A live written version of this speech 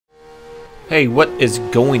Hey, what is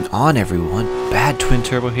going on, everyone?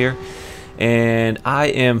 BadTwinTurbo here, and I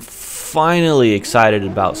am finally excited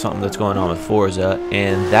about something that's going on with Forza,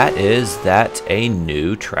 and that is that a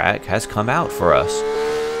new track has come out for us.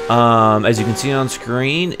 As you can see on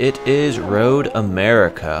screen, it is Road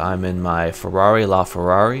America. I'm in my Ferrari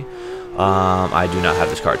LaFerrari. I do not have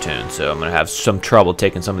this cartoon, so I'm going to have some trouble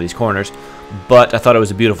taking some of these corners, but I thought it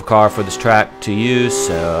was a beautiful car for this track to use,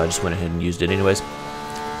 so I just went ahead and used it anyways.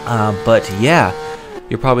 But yeah,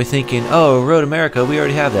 you're probably thinking, oh, Road America, we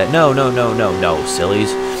already have that. No,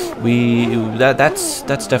 sillies. That's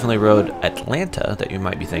definitely Road Atlanta that you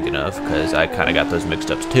might be thinking of, because I kind of got those mixed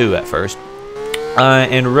up too at first.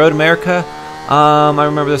 And Road America, I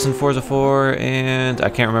remember this in Forza 4, and I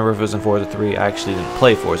can't remember if it was in Forza 3. I actually didn't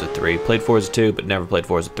play Forza 3. Played Forza 2, but never played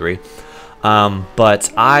Forza 3.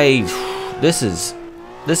 But this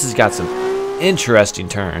has got some interesting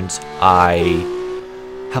turns. I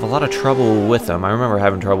have a lot of trouble with them. I remember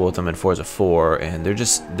having trouble with them in Forza 4, and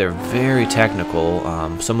they're very technical.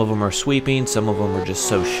 Some of them are sweeping, some of them are just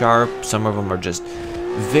so sharp, some of them are just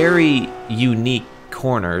very unique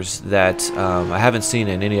corners that I haven't seen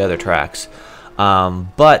in any other tracks.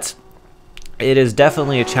 But it is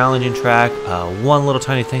definitely a challenging track. One little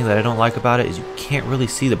tiny thing that I don't like about it is you can't really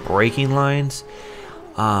see the braking lines.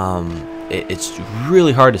 It's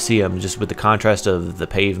really hard to see them just with the contrast of the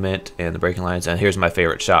pavement and the braking lines. And here's my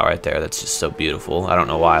favorite shot right there. That's just so beautiful. I don't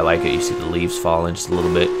know why I like it. You see the leaves falling just a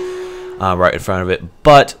little bit right in front of it.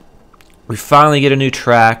 But we finally get a new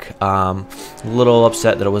track. A little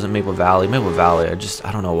upset that it wasn't Maple Valley. Maple Valley,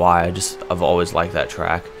 I don't know why. I've always liked that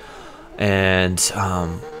track. And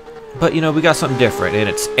but you know, we got something different,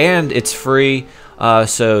 and it's free.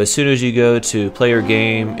 So as soon as you go to play your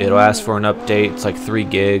game, it'll ask for an update. It's like 3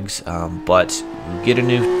 gigs, but you get a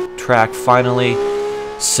new track finally.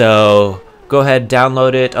 So go ahead,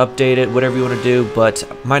 download it, update it, whatever you want to do. But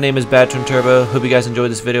my name is BadTwinTurbo. Hope you guys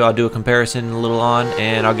enjoyed this video. I'll do a comparison a little on,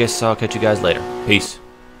 and I guess I'll catch you guys later. Peace.